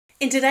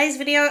In today's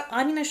video,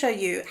 I'm going to show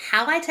you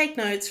how I take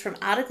notes from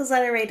articles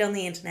that I read on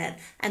the internet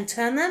and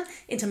turn them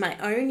into my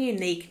own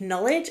unique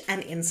knowledge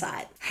and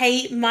insight.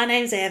 Hey, my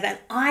name's Ev and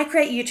I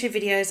create YouTube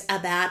videos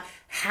about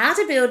how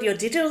to build your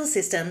digital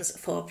systems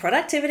for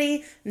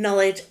productivity,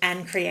 knowledge,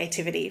 and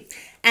creativity.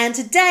 And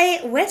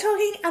today we're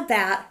talking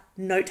about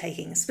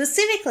note-taking,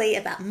 specifically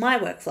about my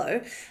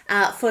workflow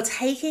for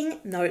taking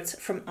notes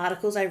from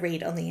articles I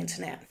read on the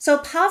internet. So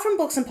apart from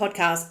books and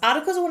podcasts,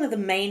 articles are one of the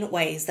main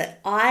ways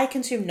that I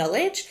consume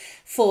knowledge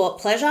for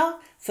pleasure,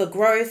 for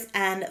growth,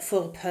 and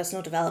for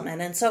personal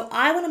development. And so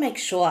I want to make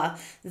sure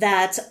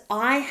that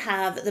I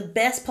have the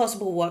best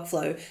possible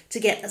workflow to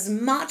get as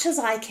much as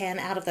I can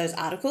out of those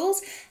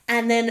articles,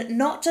 and then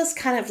not just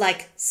kind of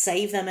like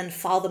save them and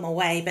file them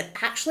away, but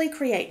actually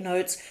create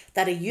notes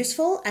that are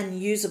useful and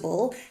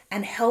usable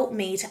and help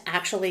me to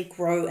actually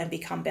grow and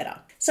become better.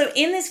 So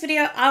in this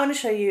video, I want to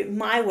show you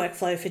my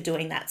workflow for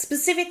doing that,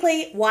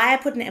 specifically why I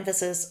put an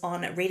emphasis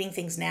on reading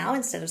things now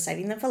instead of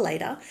saving them for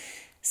later.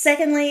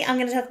 Secondly, I'm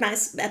going to talk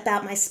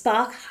about my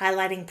Spark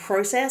highlighting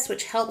process,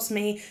 which helps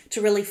me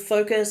to really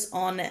focus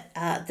on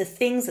the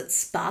things that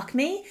spark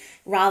me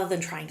rather than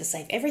trying to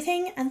save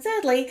everything. And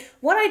thirdly,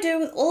 what I do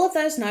with all of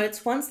those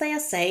notes once they are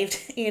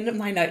saved in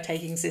my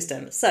note-taking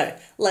system. So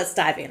let's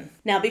dive in.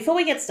 Now, before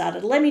we get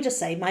started, let me just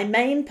say my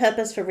main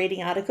purpose for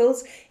reading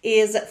articles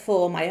is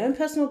for my own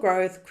personal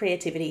growth,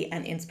 creativity,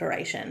 and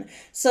inspiration.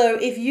 So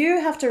if you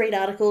have to read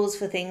articles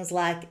for things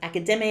like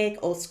academic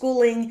or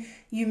schooling,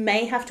 you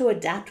may have to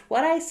adapt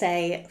what I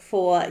say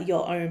for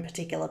your own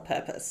particular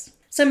purpose.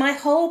 So my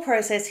whole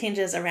process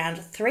hinges around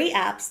 3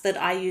 apps that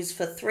I use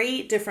for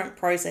 3 different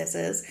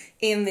processes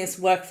in this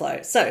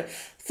workflow. So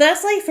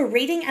firstly, for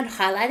reading and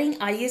highlighting,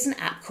 I use an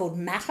app called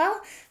Matter,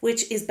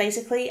 which is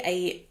basically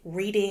a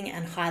reading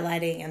and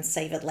highlighting and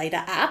save it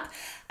later app.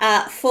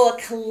 For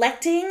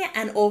collecting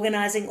and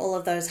organizing all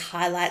of those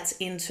highlights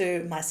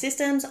into my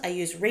systems, I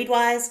use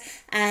Readwise.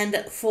 And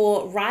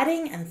for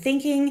writing and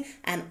thinking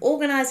and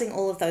organizing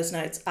all of those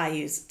notes, I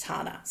use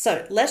Tana.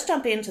 So let's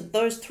jump into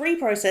those 3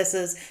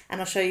 processes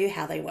and I'll show you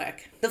how they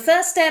work. The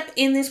first step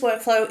in this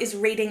workflow is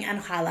reading and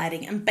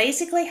highlighting. And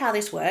basically how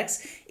this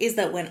works is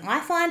that when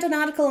I find an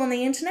article on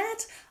the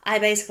internet, I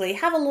basically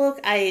have a look,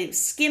 I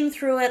skim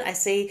through it, I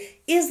see,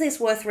 is this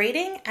worth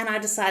reading? And I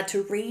decide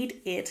to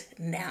read it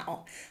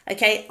now.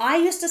 Okay, I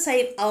used to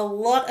save a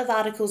lot of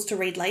articles to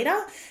read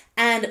later,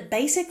 and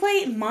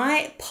basically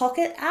my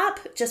Pocket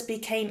app just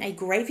became a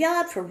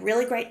graveyard for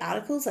really great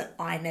articles that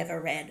I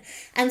never read.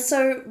 And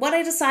so what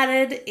I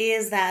decided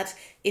is that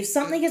if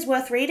something is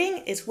worth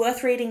reading, it's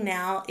worth reading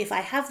now if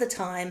I have the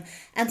time.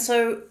 And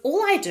so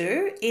all I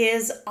do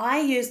is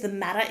I use the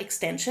Matter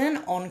extension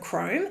on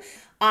Chrome.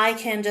 I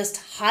can just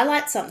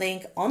highlight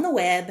something on the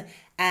web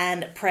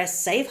and press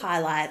save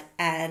highlight,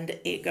 and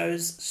it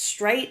goes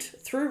straight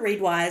through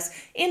Readwise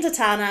into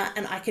Tana,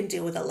 and I can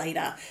deal with it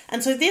later.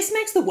 And so this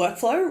makes the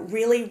workflow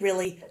really,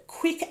 really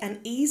quick and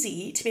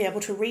easy to be able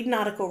to read an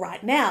article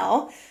right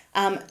now,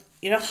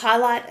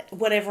 highlight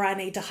whatever I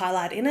need to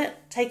highlight in it,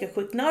 take a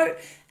quick note,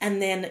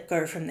 and then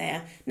go from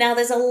there. Now,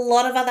 there's a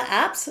lot of other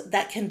apps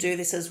that can do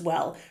this as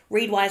well.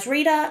 Readwise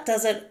Reader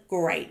does it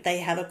great. They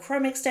have a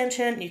Chrome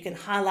extension. You can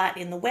highlight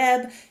in the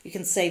web. You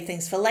can save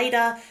things for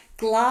later.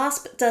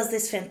 Glasp does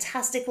this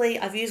fantastically.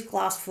 I've used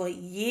Glasp for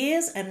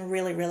years and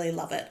really, really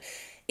love it.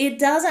 It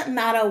doesn't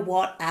matter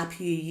what app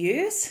you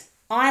use.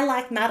 I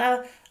like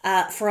Matter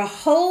for a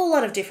whole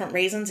lot of different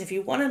reasons. If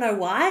you want to know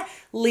why,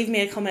 leave me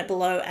a comment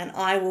below and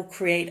I will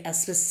create a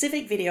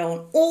specific video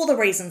on all the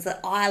reasons that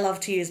I love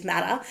to use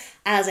Matter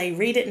as a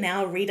read it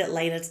now, read it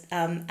later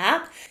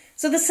app.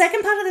 So the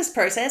second part of this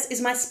process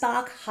is my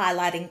Spark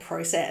highlighting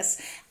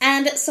process.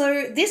 And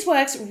so this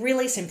works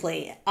really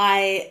simply.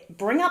 I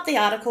bring up the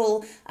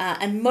article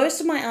and most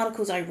of my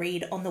articles I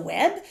read on the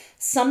web.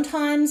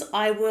 Sometimes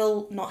I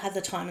will not have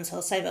the time and so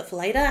I'll save it for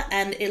later,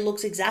 and it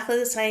looks exactly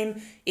the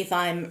same if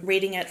I'm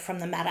reading it from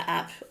the Matter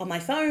app on my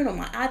phone or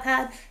my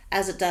iPad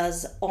as it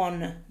does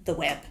on the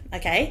web,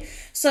 okay?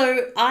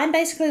 So I'm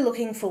basically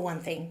looking for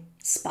one thing: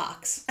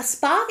 sparks. A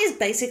spark is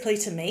basically,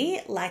 to me,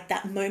 like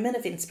that moment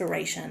of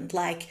inspiration.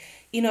 Like,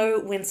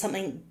 when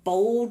something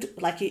bold,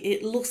 like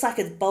it looks like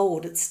it's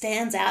bold, it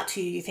stands out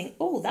to you, you think,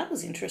 oh, that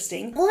was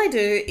interesting. All I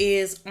do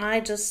is I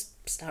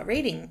just start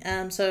reading.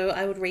 So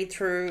I would read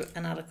through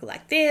an article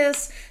like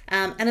this,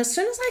 and as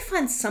soon as I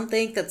find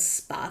something that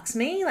sparks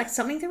me, like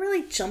something that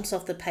really jumps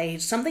off the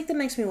page, something that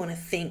makes me want to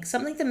think,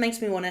 something that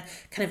makes me want to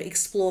kind of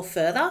explore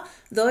further,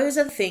 those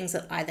are the things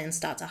that I then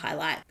start to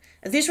highlight.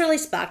 This really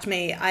sparked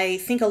me. I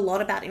think a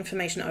lot about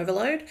information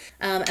overload,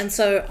 and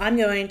so I'm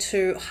going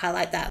to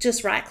highlight that.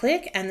 Just right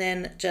click and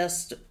then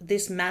just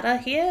this Matter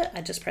here,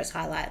 I just press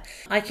highlight.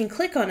 I can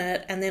click on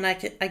it and then I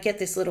get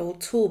this little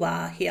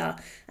toolbar here,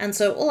 and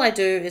so all I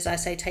do is I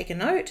say take a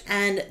note,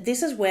 and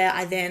this is where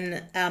I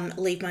then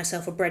leave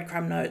myself a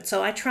breadcrumb note.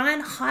 So I try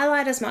and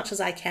highlight as much as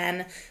I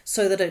can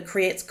so that it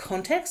creates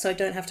context so I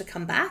don't have to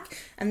come back,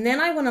 and then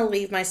I want to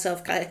leave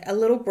myself a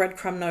little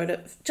breadcrumb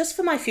note just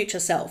for my future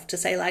self to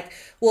say like,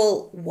 well,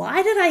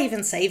 why did I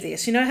even save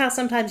this? You know how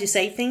sometimes you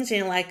save things and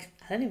you're like,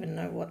 don't even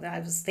know what I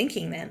was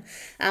thinking then.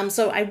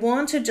 So I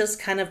want to just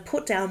kind of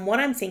put down what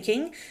I'm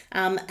thinking.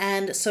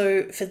 And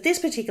so for this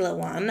particular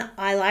one,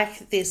 I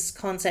like this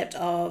concept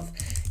of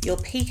your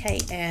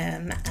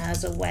PKM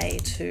as a way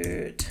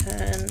to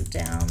turn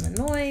down the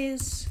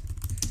noise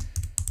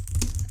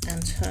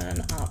and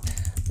turn up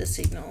the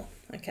signal.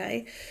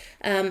 Okay.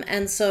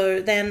 And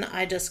so then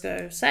I just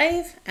go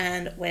save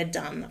and we're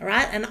done. All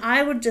right. And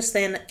I would just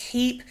then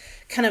keep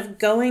kind of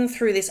going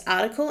through this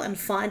article and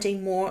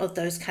finding more of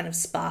those kind of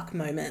spark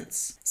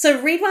moments.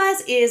 So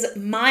Readwise is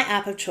my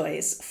app of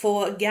choice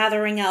for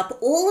gathering up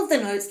all of the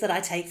notes that I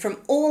take from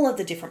all of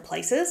the different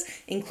places,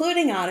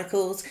 including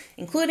articles,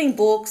 including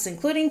books,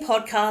 including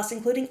podcasts,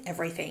 including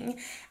everything,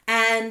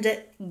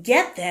 and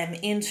get them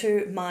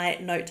into my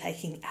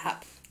note-taking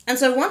app. And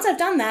so once I've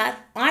done that,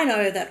 I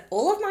know that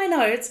all of my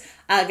notes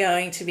are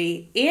going to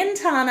be in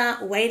Tana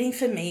waiting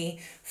for me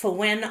for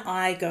when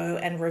I go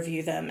and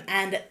review them.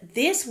 And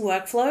this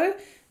workflow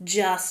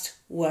just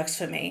works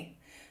for me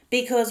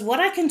because what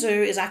I can do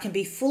is I can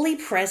be fully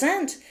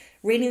present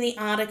reading the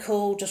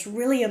article, just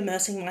really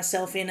immersing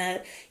myself in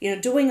it,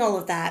 doing all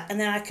of that. And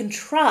then I can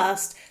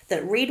trust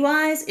that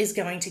Readwise is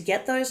going to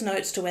get those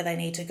notes to where they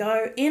need to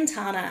go in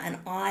Tana, and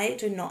I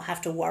do not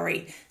have to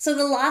worry. So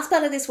the last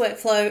part of this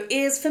workflow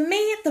is, for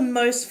me, the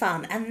most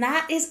fun, and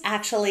that is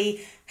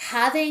actually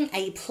having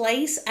a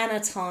place and a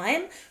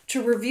time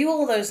to review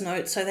all those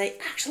notes so they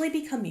actually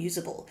become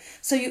usable.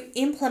 So you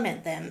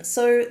implement them.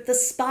 So the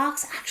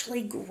sparks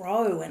actually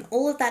grow, and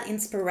all of that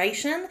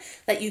inspiration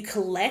that you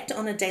collect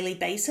on a daily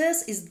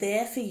basis is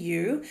there for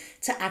you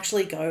to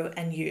actually go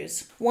and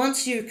use.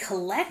 Once you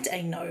collect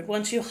a note,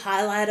 once you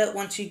highlight it,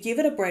 once you give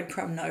it a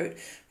breadcrumb note,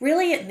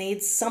 really it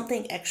needs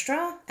something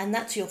extra, and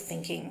that's your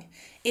thinking.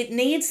 It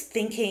needs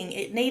thinking,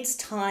 it needs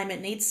time,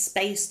 it needs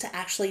space to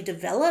actually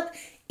develop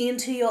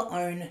into your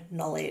own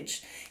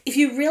knowledge. If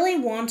you really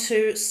want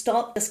to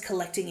stop just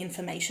collecting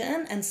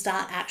information and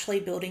start actually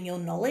building your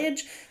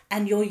knowledge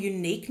and your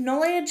unique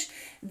knowledge,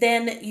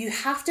 then you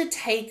have to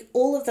take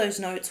all of those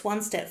notes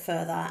one step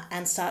further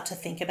and start to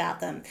think about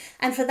them.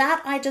 And for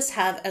that, I just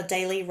have a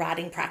daily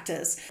writing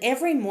practice.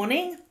 Every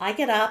morning, I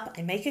get up,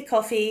 I make a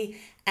coffee,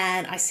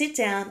 and I sit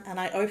down and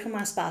I open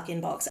my Spark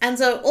inbox. And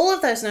so all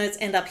of those notes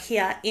end up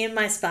here in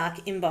my Spark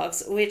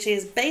inbox, which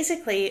is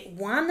basically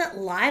one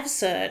live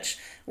search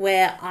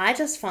where I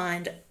just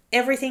find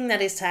everything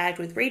that is tagged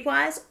with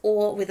Readwise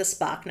or with a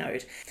Spark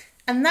note.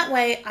 And that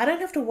way I don't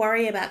have to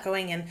worry about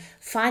going and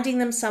finding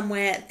them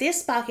somewhere.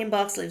 This Spark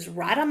inbox lives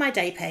right on my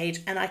day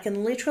page, and I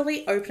can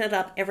literally open it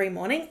up every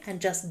morning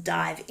and just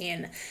dive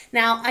in.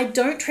 Now, I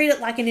don't treat it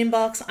like an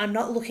inbox. I'm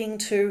not looking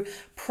to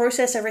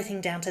process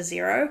everything down to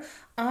zero.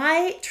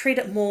 I treat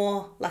it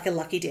more like a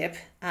lucky dip.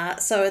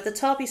 So at the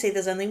top, you see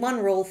there's only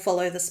one rule: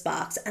 follow the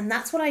sparks. And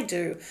that's what I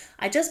do.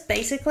 I just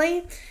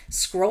basically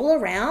scroll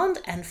around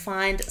and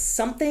find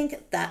something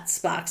that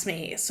sparks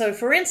me. So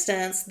for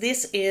instance,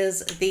 this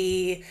is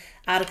the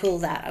article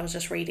that I was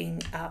just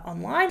reading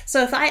online.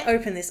 So if I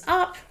open this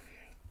up,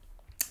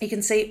 you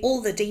can see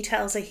all the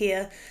details are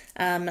here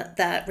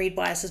that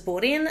Readwise has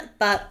brought in,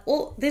 but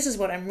this is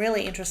what I'm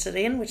really interested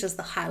in, which is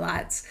the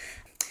highlights.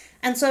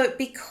 And so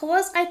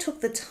because I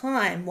took the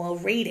time while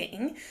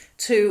reading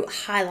to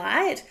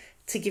highlight,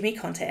 to give me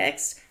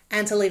context,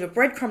 and to leave a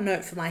breadcrumb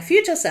note for my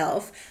future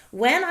self,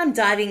 when I'm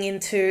diving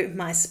into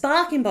my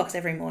Spark inbox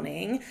every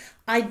morning,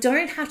 I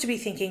don't have to be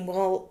thinking,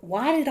 well,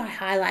 why did I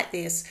highlight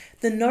this?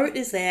 The note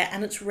is there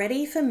and it's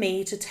ready for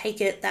me to take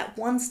it that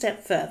one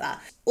step further.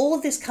 All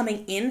of this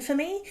coming in for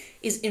me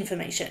is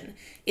information.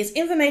 It's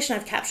information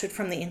I've captured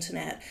from the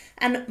internet.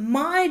 And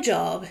my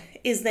job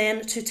is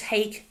then to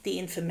take the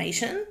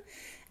information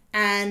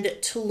and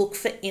to look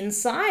for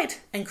insight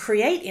and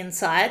create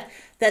insight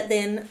that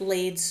then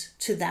leads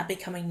to that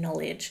becoming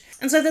knowledge.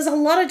 And so there's a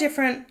lot of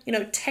different,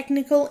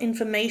 technical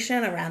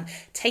information around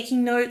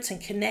taking notes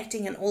and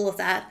connecting and all of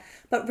that.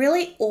 But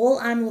really all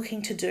I'm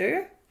looking to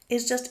do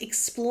is just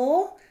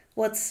explore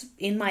what's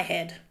in my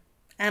head.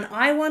 And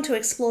I want to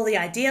explore the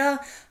idea.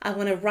 I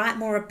want to write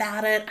more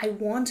about it. I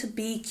want to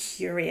be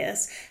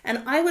curious.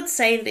 And I would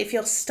say that if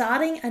you're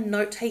starting a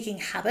note-taking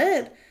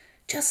habit,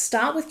 just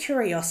start with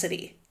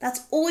curiosity.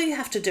 That's all you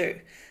have to do,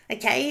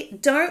 okay?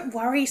 Don't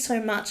worry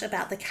so much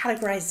about the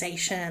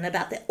categorization,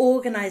 about the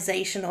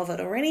organization of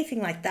it or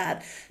anything like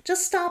that.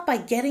 Just start by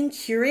getting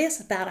curious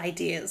about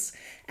ideas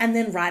and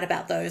then write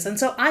about those. And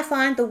so I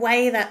find the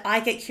way that I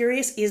get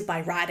curious is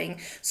by writing.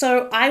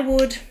 So I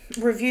would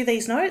review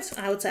these notes.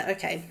 I would say,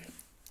 okay,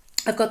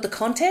 I've got the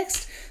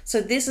context.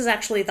 So this is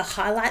actually the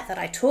highlight that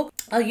I took.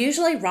 I'll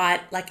usually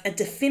write like a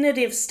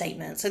definitive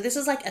statement. So this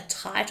is like a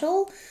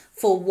title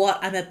for what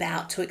I'm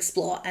about to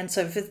explore. And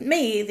so for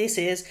me, this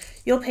is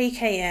your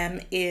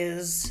PKM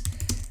is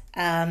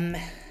a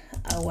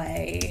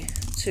way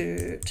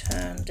to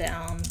turn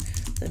down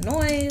the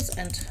noise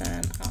and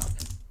turn up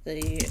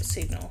the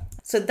signal.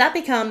 So that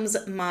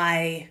becomes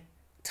my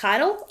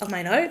title of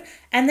my note,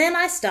 and then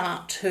I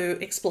start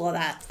to explore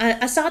that.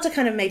 I start to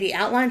kind of maybe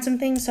outline some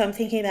things. So I'm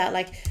thinking about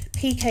like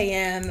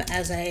PKM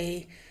as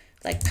a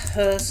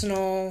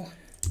personal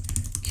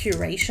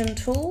curation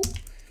tool.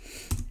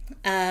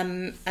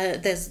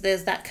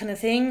 There's that kind of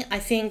thing. I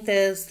think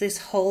there's this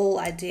whole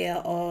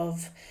idea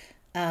of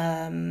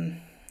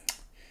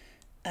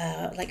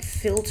like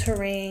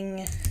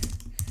filtering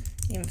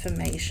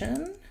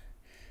information.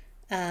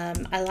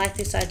 I like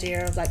this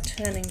idea of like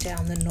turning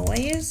down the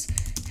noise.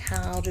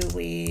 How do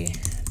we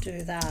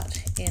do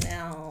that in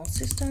our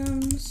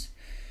systems?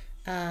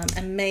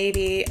 And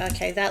maybe,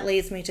 okay, that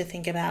leads me to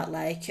think about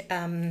like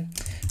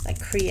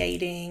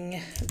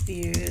creating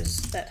views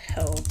that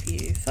help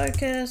you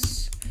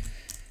focus.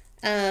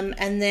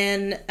 And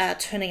then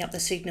turning up the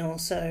signal.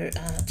 So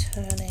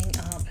turning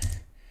up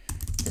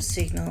the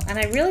signal. And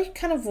I really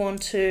kind of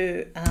want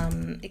to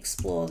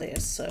explore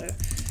this. So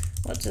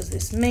what does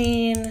this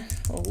mean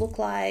or look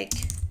like?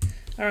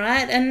 All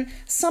right, and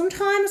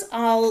sometimes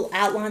I'll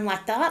outline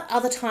like that.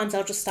 Other times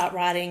I'll just start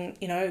writing,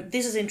 you know,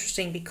 this is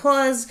interesting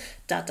because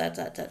da da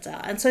da da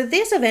da. And so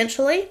this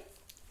eventually,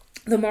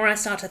 the more I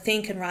start to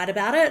think and write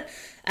about it,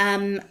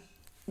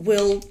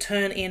 will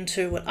turn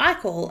into what I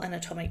call an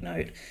atomic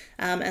note.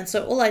 And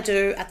so all I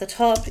do at the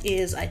top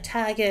is I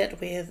tag it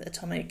with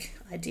atomic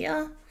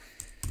idea.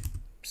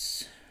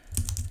 Oops.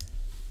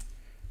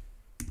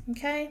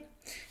 Okay.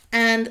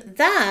 And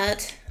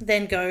that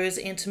then goes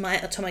into my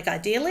atomic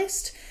idea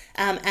list,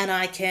 and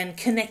I can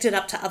connect it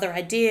up to other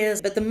ideas.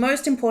 But the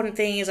most important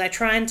thing is I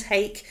try and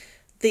take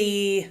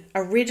the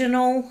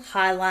original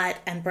highlight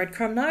and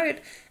breadcrumb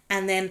note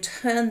and then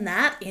turn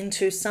that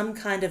into some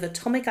kind of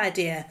atomic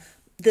idea.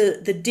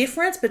 The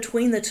difference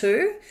between the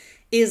two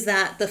is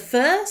that the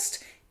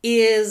first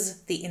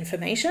is the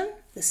information.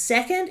 The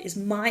second is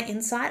my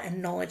insight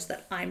and knowledge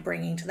that I'm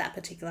bringing to that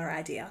particular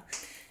idea.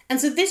 And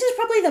so this is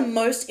probably the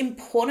most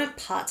important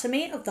part to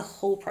me of the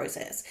whole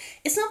process.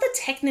 It's not the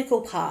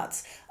technical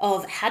parts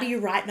of how do you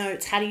write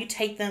notes, how do you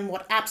take them,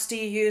 what apps do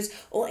you use,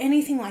 or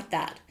anything like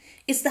that.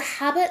 It's the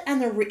habit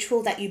and the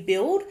ritual that you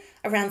build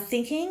around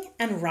thinking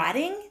and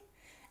writing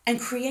and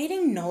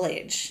creating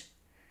knowledge.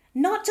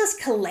 Not just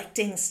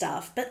collecting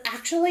stuff, but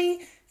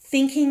actually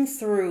thinking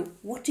through,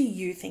 what do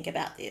you think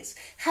about this?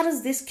 How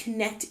does this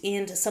connect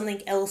into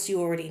something else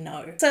you already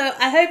know? So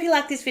I hope you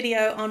like this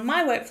video on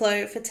my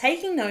workflow for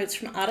taking notes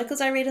from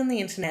articles I read on the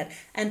internet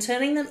and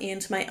turning them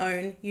into my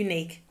own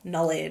unique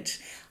knowledge.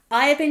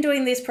 I have been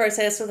doing this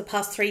process for the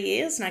past 3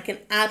 years, and I can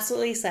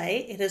absolutely say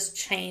it has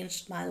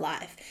changed my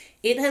life.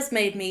 It has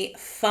made me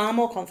far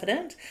more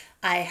confident.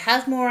 I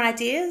have more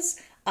ideas.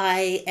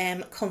 I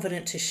am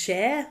confident to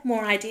share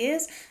more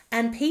ideas,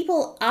 and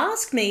people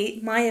ask me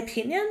my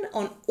opinion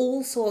on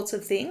all sorts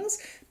of things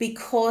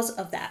because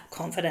of that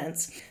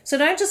confidence. So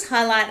don't just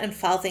highlight and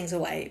file things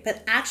away,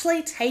 but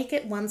actually take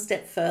it one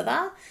step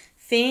further.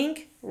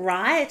 Think,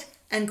 write,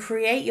 and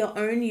create your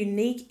own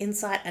unique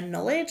insight and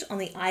knowledge on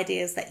the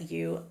ideas that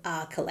you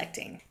are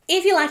collecting.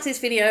 If you liked this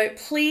video,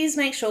 please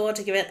make sure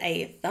to give it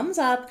a thumbs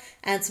up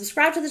and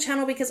subscribe to the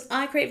channel, because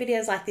I create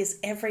videos like this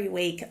every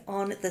week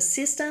on the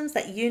systems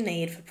that you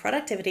need for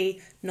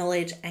productivity,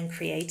 knowledge, and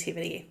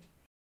creativity.